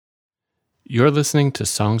You're listening to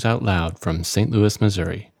Songs Out Loud from St. Louis,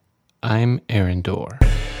 Missouri. I'm Aaron Dorr.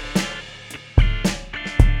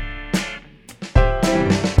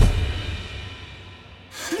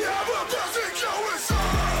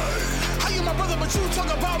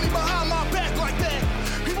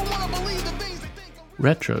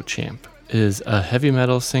 Retro Champ is a heavy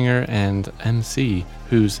metal singer and MC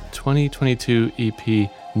whose 2022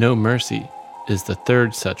 EP No Mercy is the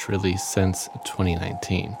third such release since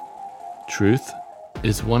 2019. Truth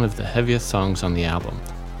is one of the heaviest songs on the album.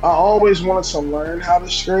 I always wanted to learn how to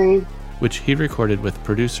scream, which he recorded with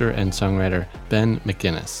producer and songwriter Ben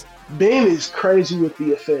McGinnis. Ben is crazy with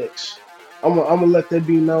the effects. I'm gonna let that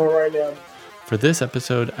be known right now. For this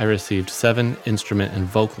episode, I received 7 instrument and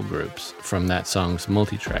vocal groups from that song's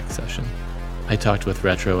multi-track session. I talked with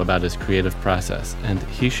Retro about his creative process, and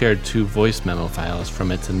he shared 2 voice memo files from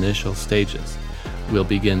its initial stages. We'll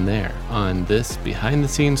begin there on this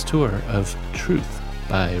behind-the-scenes tour of Truth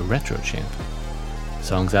by Retro Champ.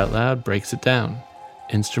 Songs Out Loud breaks it down,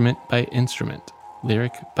 instrument by instrument,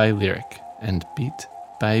 lyric by lyric, and beat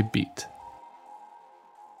by beat.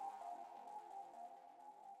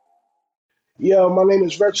 Yo, my name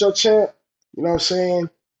is Retro Champ. You know what I'm saying?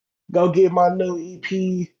 Go get my new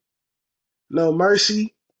EP, No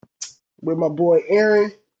Mercy, with my boy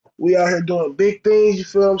Aaron. We out here doing big things, you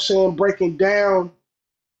feel what I'm saying? Breaking down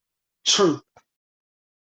truth.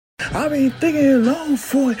 I been thinking long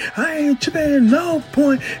for it. I ain't tripping no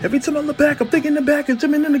point. Every time I look back, I'm thinking the back and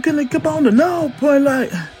jumping in the gonna come on to no point.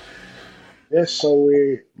 Like, that's so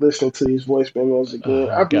weird listening to these voice memos again.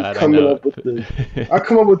 I come up with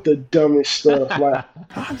the dumbest stuff. Like,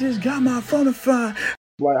 I just got my phone fire.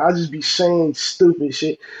 Like, I just be saying stupid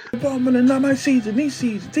shit. Involvement in not my season, these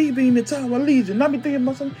seasons, TV in the time of legion. I be thinking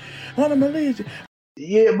about something on my legion.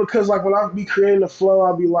 Yeah, because like when I be creating the flow,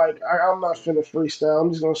 I'll be like, I'm not finna freestyle. I'm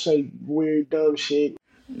just gonna say weird, dumb shit.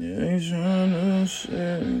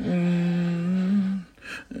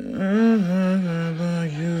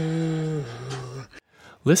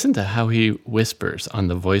 Listen to how he whispers on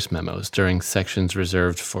the voice memos during sections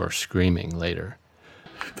reserved for screaming later.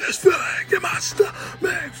 This feeling in my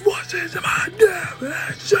stomach, voices in my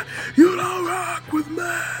direction. You don't rock with me.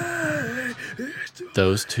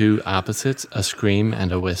 Those two opposites, a scream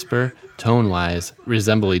and a whisper, tone-wise,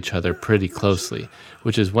 resemble each other pretty closely,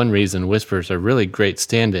 which is one reason whispers are really great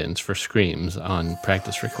stand-ins for screams on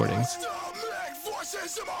practice recordings.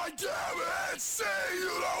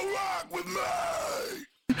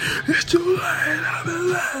 It's too late, I've been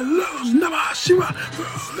let loose. Now I see right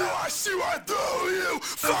through you.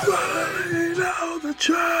 Finally know the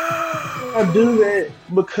truth. I do that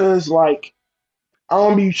because, like, I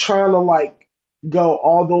don't be trying to, like, go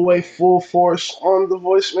all the way full force on the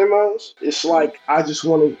voice memos. It's like, I just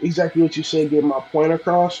want to, exactly what you said, get my point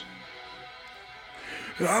across.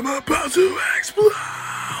 I'm about to explode.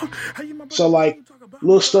 So, like,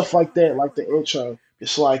 little stuff like that, like the intro.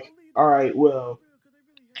 It's like, all right, well,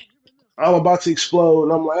 I'm about to explode,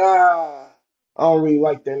 and I'm like, I don't really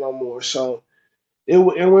like that no more. So it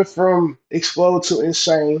went from explode to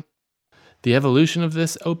insane. The evolution of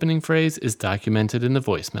this opening phrase is documented in the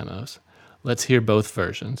voice memos. Let's hear both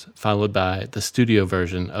versions, followed by the studio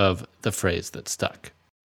version of the phrase that stuck.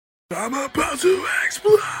 I'm about to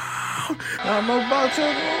explode. I'm about to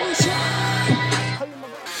go insane.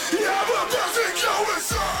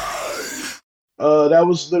 That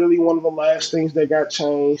was literally one of the last things that got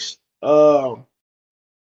changed. Ben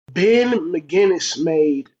McGinnis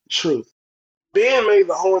made Truth. Ben made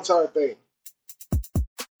the whole entire thing.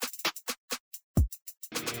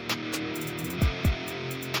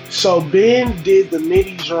 So Ben did the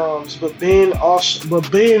MIDI drums, but Ben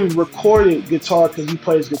recorded guitar because he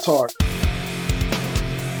plays guitar.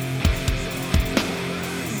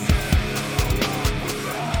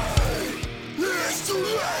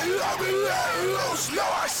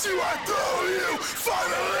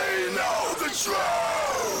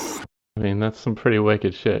 I mean, that's some pretty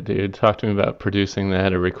wicked shit, dude. Talk to me about producing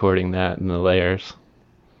that or recording that and the layers.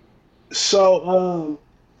 So,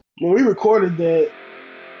 when we recorded that,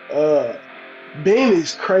 Ben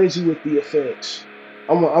is crazy with the effects.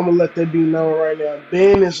 I'm gonna let that be known right now.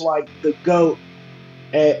 Ben is like the GOAT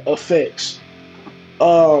at effects.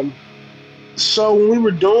 So when we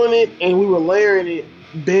were doing it and we were layering it,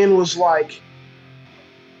 Ben was like,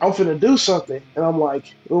 I'm finna do something. And I'm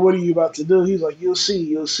like, well, what are you about to do? He's like, you'll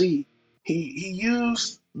see. He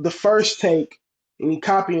used the first take and he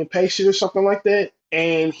copied and pasted or something like that.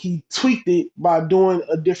 And he tweaked it by doing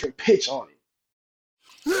a different pitch on it.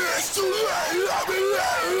 It's too late, I've been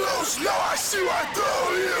let loose. Now I see right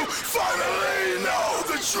through you. Finally know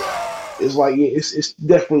the truth. It's like yeah, it's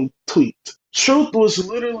definitely tweaked. Truth was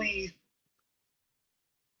literally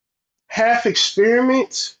half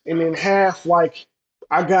experiment and then half like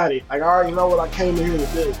I got it. Like I already know what I came in here to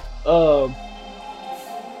do.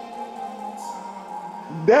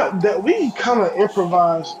 That we kind of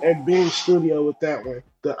improvised at Being Studio with that one.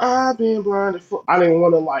 The I've been blinded for. I didn't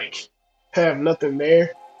want to like have nothing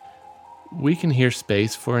there. We can hear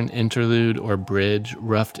space for an interlude or bridge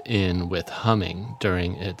roughed in with humming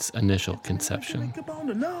during its initial conception. Up on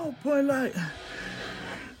the no point like.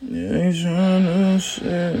 Yeah, he's trying to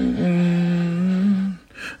say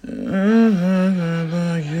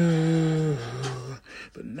you,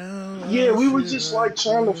 but now Yeah, we were just like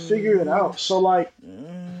trying to figure it out. So like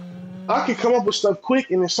I could come up with stuff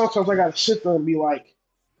quick, and then sometimes I gotta sit there and be like,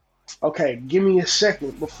 okay, give me a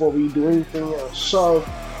second before we do anything else. So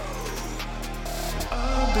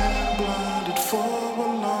I've been blinded for a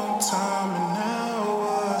long time, and now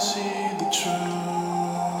I see the truth.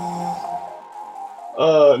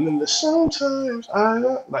 and then the sometimes I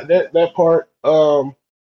like that part.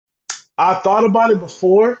 I thought about it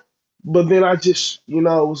before, but then I just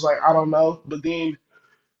was like I don't know. But then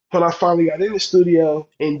when I finally got in the studio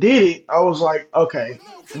and did it, I was like, okay,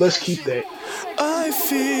 let's keep that. I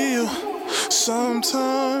feel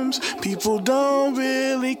sometimes people don't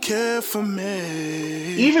really care for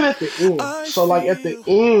me. Even at the end. I So like at the feel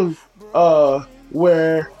end,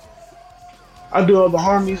 where I do all the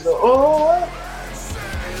harmonies, the oh.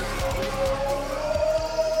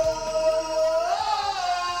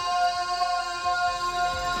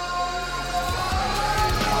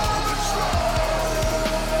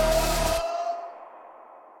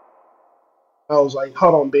 I was like,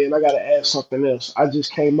 hold on, Ben, I gotta add something else. I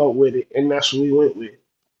just came up with it, and that's what we went with.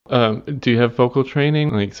 Do you have vocal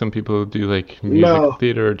training? Like some people do, like music No,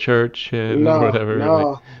 theater or church and no, whatever, like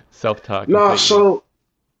no, self-taught no. completely. So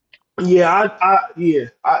yeah,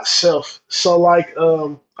 I self. So like,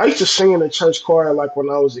 I used to sing in the church choir like when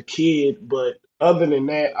I was a kid, but other than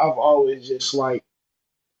that, I've always just like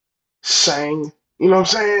sang. You know what I'm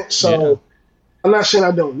saying? Yeah. So I'm not saying I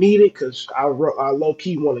don't need it because I low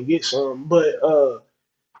key want to get some, but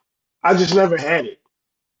I just never had it.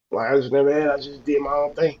 Like I just never had. I just did my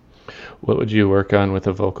own thing. What would you work on with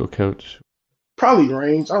a vocal coach? Probably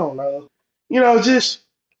range. I don't know. Just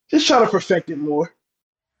try to perfect it more.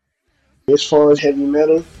 As far as heavy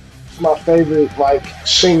metal, my favorite like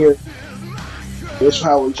singer is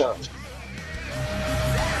Howard Johnson.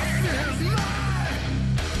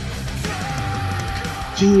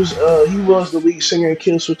 He was the lead singer in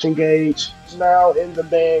Killswitch Engage. He's now in the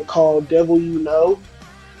band called Devil You Know,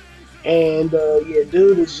 and yeah,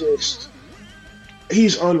 dude is just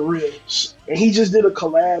he's unreal. And he just did a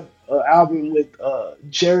collab album with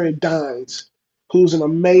Jared Dines, who's an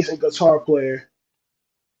amazing guitar player.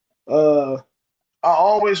 Uh, I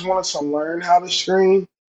always wanted to learn how to scream.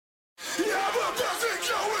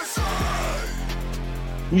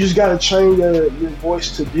 You just gotta train your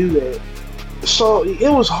voice to do that. So it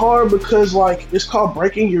was hard because like it's called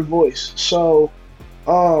breaking your voice. So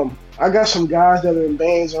I got some guys that are in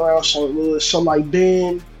bands around St. Louis. So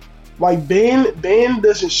Ben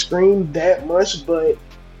doesn't scream that much, but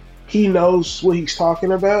he knows what he's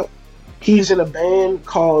talking about. He's in a band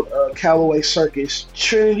called Callaway Circus.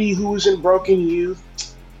 Trinity, who is in Broken Youth.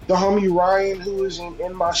 The homie Ryan, who is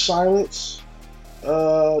in My Silence.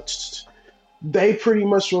 Uh, they pretty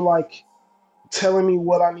much were like telling me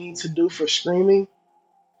what I need to do for screaming.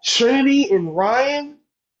 Trinity and Ryan,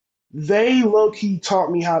 they low key taught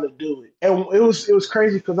me how to do it, and it was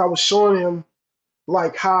crazy because I was showing him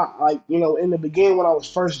like how like in the beginning when I was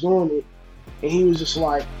first doing it, and he was just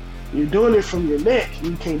like, "You're doing it from your neck.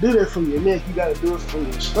 You can't do that from your neck. You got to do it from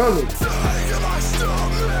your stomach."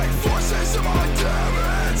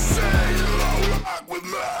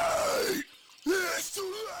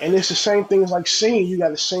 And it's the same thing as like singing. You got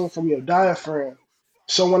to sing from your diaphragm.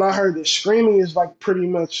 So when I heard that screaming is like pretty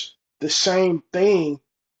much the same thing,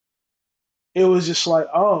 it was just like,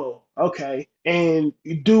 oh, okay. And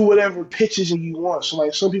you do whatever pitches you want. So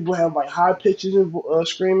like some people have like high pitches in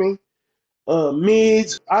screaming,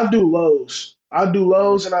 mids. I do lows,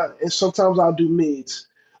 and sometimes I'll do mids.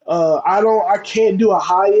 I can't do a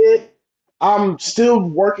high yet. I'm still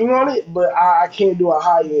working on it, but I can't do a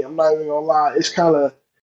high yet. I'm not even gonna lie. It's kind of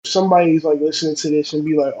somebody's like listening to this and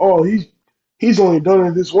be like, oh, he's only done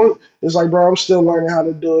it this one. It's like, bro, I'm still learning how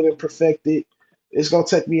to do it and perfect it. It's gonna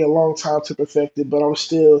take me a long time to perfect it, but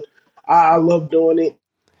I love doing it.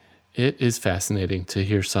 It is fascinating to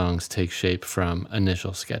hear songs take shape from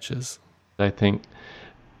initial sketches. I think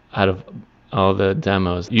out of all the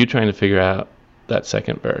demos, you trying to figure out that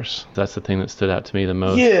second verse. That's the thing that stood out to me the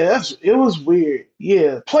most. Yeah, it was weird.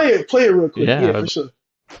 Yeah, play it real quick. Yeah, for sure.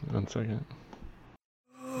 1 second.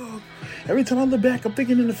 Every time I look back, I'm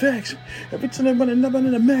thinking in the facts. Every time I'm running up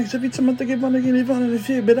under the max. Every time I think about it, getting fun of the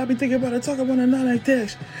shit. But I be thinking about it, talking about it, not like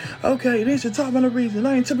text. Okay, this is talking about the reason.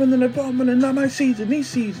 I ain't tipping in the bottom and not my season. These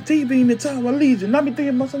seasons, TV in the time of legion. I be thinking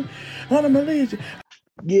about something on my legion.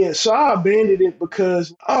 Yeah, so I abandoned it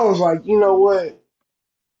because I was like, you know what?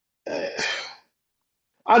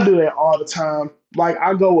 I do that all the time. Like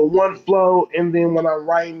I go with one flow, and then when I'm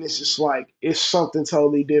writing, it's just like it's something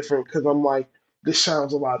totally different because I'm like, this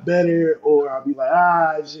sounds a lot better, or I'll be like,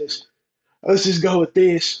 let's just go with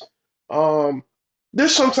this.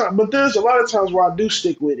 There's sometimes, but there's a lot of times where I do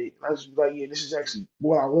stick with it. I just be like, yeah, this is actually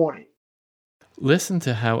what I wanted. Listen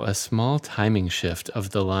to how a small timing shift of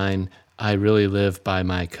the line, "I really live by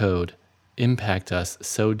my code," impact us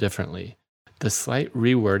so differently. The slight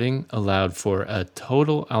rewording allowed for a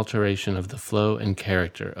total alteration of the flow and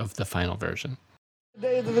character of the final version.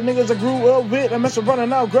 Days of the niggas I grew up with, I mess around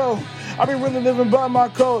and outgrow. I be really living by my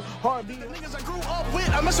code. Heartbeat. The niggas I grew up with,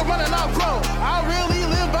 I mess around and outgrow. I really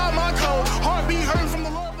live by my code. Heartbeat hurting from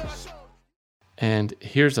the love that I showed. And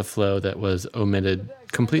here's a flow that was omitted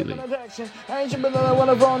completely. I ain't tripping on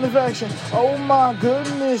a wrong affection. Oh my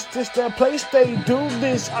goodness, this that place they do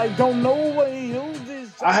this. I don't know what he use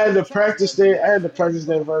this. I had to practice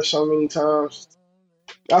that verse so many times.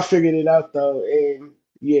 I figured it out though, and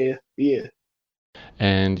yeah.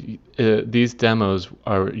 And these demos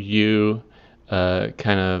are you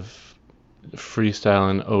kind of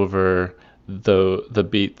freestyling over the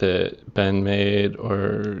beat that Ben made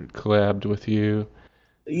or collabed with you?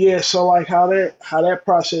 Yeah, so like how that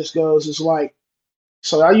process goes is like,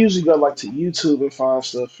 so I usually go like to YouTube and find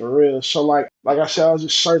stuff for real. So like I said, I was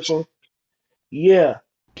just searching. Yeah.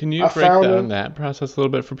 Can you break down that process a little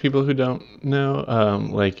bit for people who don't know?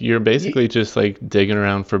 Like you're basically just like digging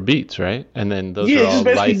around for beats, right? And then those are all just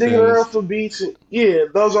basically licensed. digging around for beats. Yeah,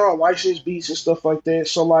 those are all licensed beats and stuff like that.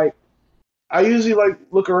 So like, I usually like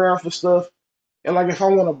look around for stuff, and like if I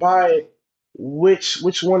want to buy it,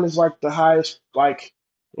 which one is like the highest like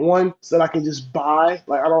one that I can just buy?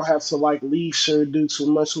 Like I don't have to like lease or do too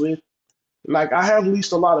much with. Like I have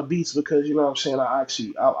leased a lot of beats because you know what I'm saying.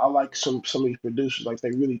 I like some of these producers. Like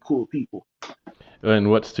they're really cool people. And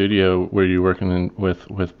what studio were you working in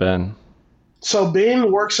with Ben? So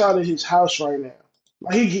Ben works out of his house right now.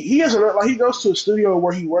 Like he hasn't like he goes to a studio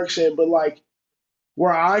where he works at, but like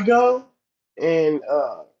where I go and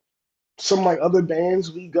some like other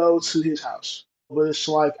bands, we go to his house. But it's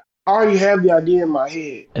like I already have the idea in my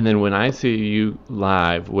head. And then when I see you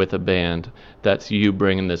live with a band, that's you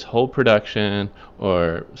bringing this whole production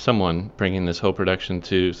or someone bringing this whole production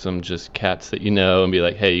to some just cats that you know and be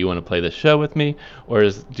like, hey, you want to play this show with me? Or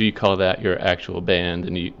do you call that your actual band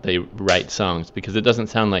and they write songs? Because it doesn't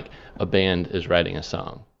sound like a band is writing a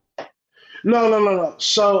song. No.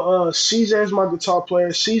 So CJ is my guitar player.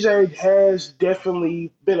 CJ has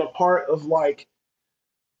definitely been a part of like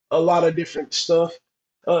a lot of different stuff.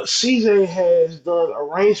 CJ has done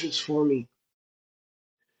arrangements for me.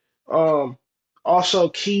 Also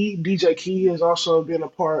DJ Key has also been a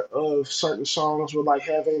part of certain songs with like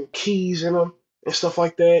having keys in them and stuff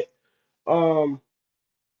like that.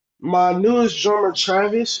 My newest drummer,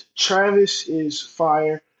 Travis is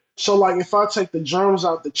fire. So like if I take the drums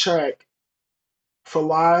out the track for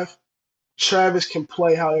live, Travis can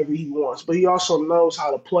play however he wants, but he also knows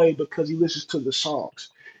how to play because he listens to the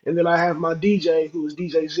songs. And then I have my DJ, who is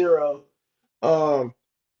DJ Zero.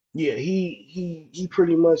 He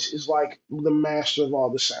pretty much is like the master of all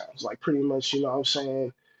the sounds. Like pretty much, you know what I'm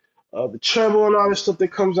saying? The treble and all that stuff that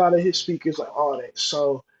comes out of his speakers, like all that.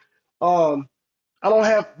 So I don't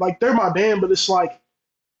have like they're my band, but it's like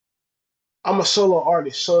I'm a solo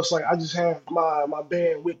artist. So it's like I just have my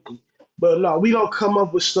band with me. But no, we don't come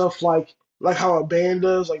up with stuff like how a band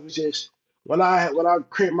does. Like we just when I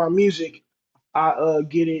create my music, I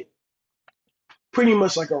get it pretty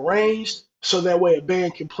much like arranged so that way a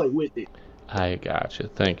band can play with it. I gotcha.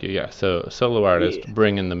 Thank you. Yeah. So solo artist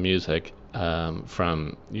bringing the music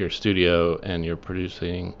from your studio and you're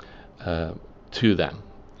producing to them.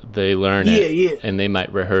 They learn it and they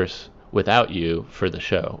might rehearse without you for the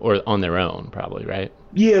show or on their own probably, right?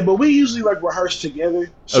 Yeah, but we usually like rehearse together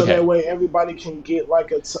so that way everybody can get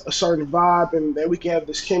like a certain vibe and that we can have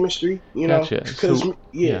this chemistry, you know? Because,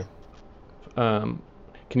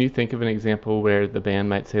 can you think of an example where the band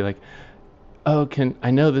might say like, oh,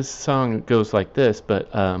 I know this song goes like this,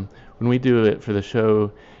 but when we do it for the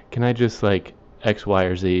show, can I just like X, Y,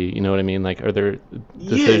 or Z? You know what I mean? Like, are there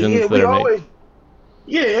decisions that are made?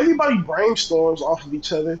 Yeah, everybody brainstorms off of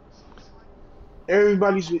each other.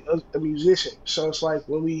 everybody's a musician, so it's like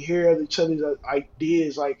when we hear each other's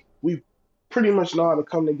ideas, like we pretty much know how to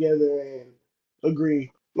come together and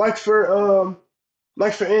agree. Like for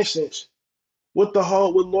instance, with the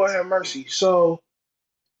whole with Lord Have Mercy. So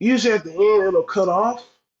usually at the end it'll cut off,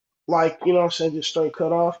 like you know what I'm saying, just straight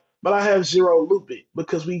cut off. But I have zero loop it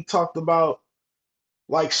because we talked about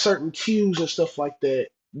like certain cues and stuff like that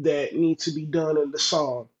that need to be done in the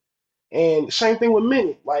song. And same thing with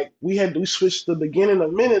minute. Like we switched the beginning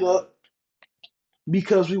of minute up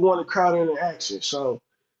because we wanted crowd interaction. So,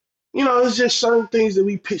 you know, it's just certain things that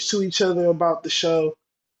we pitch to each other about the show.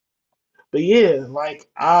 But yeah, like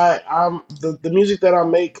I'm the music that I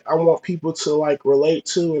make, I want people to like relate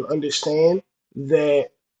to and understand that,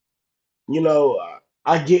 you know,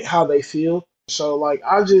 I get how they feel. So like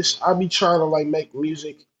I be trying to like make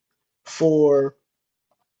music for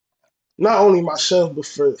not only myself but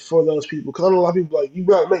for those people. Because I know a lot of people like you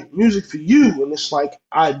gotta make music for you, and it's like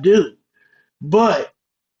I do, but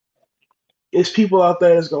it's people out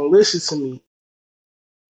there that's gonna listen to me,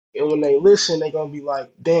 and when they listen, they're gonna be like,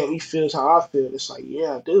 "Damn, he feels how I feel." It's like,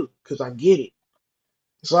 yeah, I do, because I get it.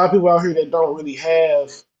 There's a lot of people out here that don't really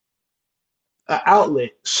have an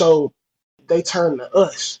outlet, so they turn to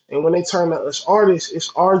us, and when they turn to us artists,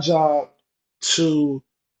 it's our job to,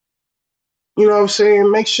 you know what I'm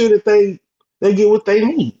saying, make sure that they get what they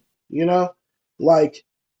need, you know? Like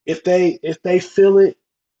if they feel it,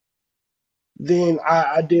 then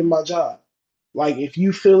I did my job. Like if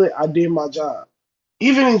you feel it, I did my job.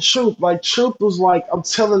 Even in truth, like truth was like I'm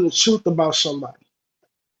telling the truth about somebody.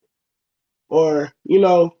 Or, you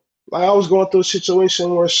know, like I was going through a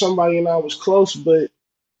situation where somebody and I was close, but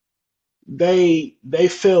they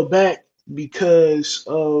fell back because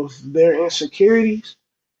of their insecurities,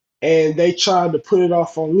 and they tried to put it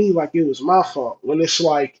off on me like it was my fault. When it's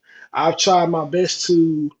like I've tried my best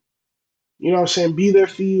to, you know what I'm saying, be there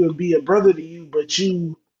for you and be a brother to you, but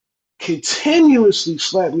you continuously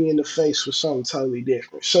slap me in the face with something totally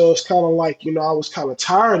different. So it's kind of like, you know, I was kind of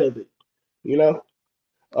tired of it, you know?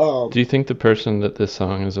 Do you think the person that this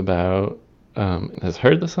song is about has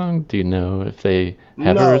heard the song? Do you know if they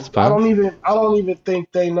have a No, response? I don't even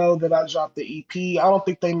think they know that I dropped the EP. I don't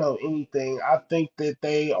think they know anything. I think that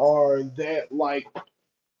they are that like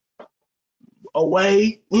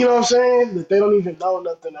away, you know what I'm saying? That they don't even know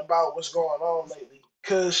nothing about what's going on lately.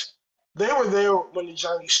 Cause they were there when the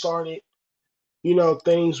journey started. You know,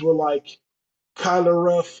 things were like kind of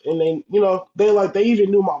rough, and then you know they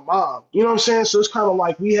even knew my mom. You know what I'm saying? So it's kind of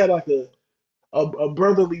like we had like a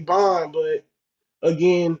brotherly bond, but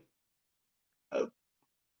again, uh,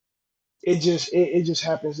 it just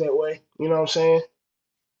happens that way. You know what I'm saying?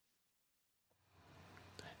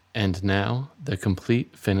 And now, the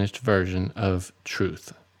complete finished version of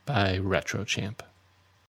Truth by Retro Champ.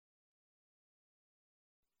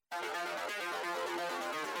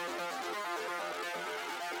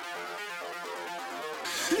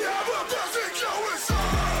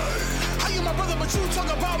 How you my brother, but you talk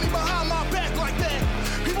about me behind my back like that?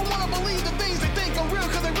 People wanna believe the things they think are real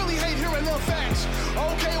cause they really hate hearing the facts.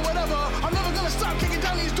 Okay, whatever, I'm never gonna stop kicking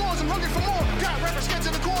down these doors, I'm hungry for more. Got rappers scared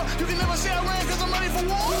to the core, you can never say I ran cause I'm ready for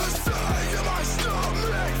war. Stay in my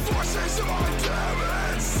stomach, forces in my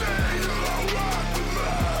damage, say you don't rock with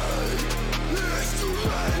me. It's too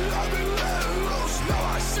late, I've been let loose, now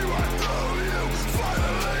I see right through you,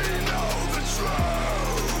 finally know the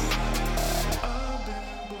truth. I've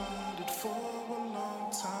been blinded for a long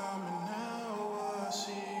time and now I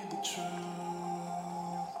see the truth.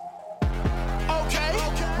 Okay,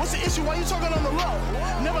 what's the issue? Why you talking on the low?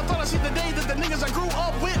 Never thought I'd see the day that the niggas I grew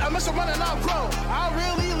up with, I mess around and outgrow. I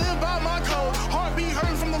really live by my code. Heartbeat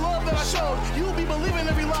hurting from the love that I showed. You be believing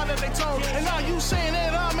every lie that they told. And now you saying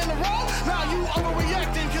that I'm in the wrong? Now you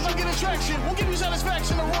overreacting cause I'm getting traction. Won't give you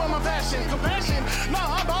satisfaction to ruin my passion. Compassion,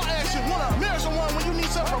 nah, I'm about action. Wanna marry someone when you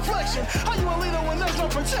need self-reflection. How you a leader when there's no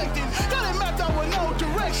protecting? Got it mapped out with no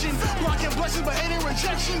direction. Blocking blessings but hating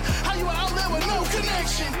rejection. How you an outlet with no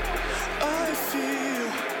connection? I feel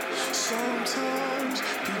sometimes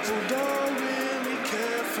people don't really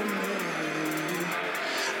care for me.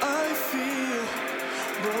 I feel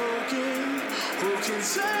broken. Who can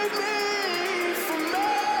save me from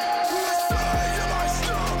me? Stay in my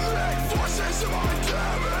stomach, forces in my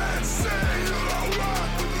damage. Say you don't rock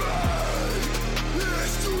with me.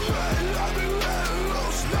 It's too late, I've been let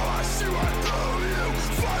loose. Now I see right through you.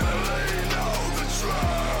 Finally know the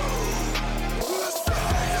truth.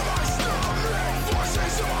 Stay in my stomach,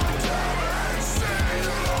 forces in my damage. Say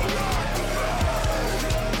you don't rock.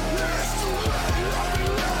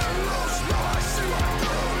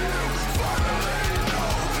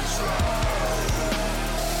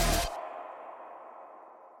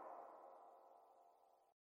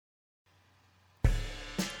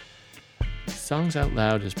 Songs Out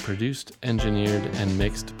Loud is produced, engineered, and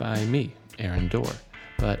mixed by me, Aaron Dorr.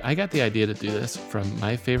 But I got the idea to do this from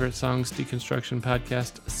my favorite songs deconstruction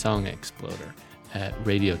podcast, Song Exploder, at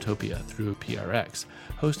Radiotopia through PRX,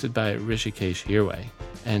 hosted by Rishikesh Hirway,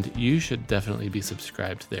 and you should definitely be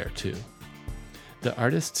subscribed there too. The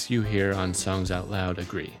artists you hear on Songs Out Loud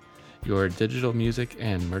agree. Your digital music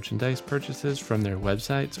and merchandise purchases from their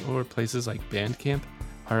websites or places like Bandcamp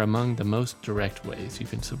are among the most direct ways you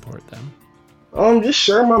can support them. Just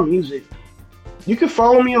share my music. You can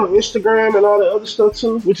follow me on Instagram and all the other stuff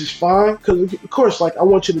too, which is fine. Because of course, like I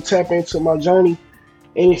want you to tap into my journey,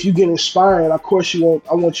 and if you get inspired, of course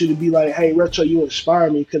I want you to be like, "Hey, Retro, you inspire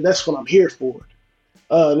me," because that's what I'm here for.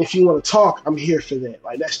 And if you want to talk, I'm here for that.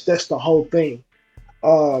 Like that's the whole thing.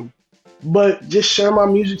 But just share my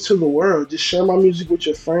music to the world. Just share my music with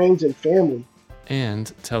your friends and family.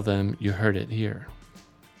 And tell them you heard it here.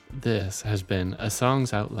 This has been a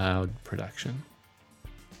Songs Out Loud production.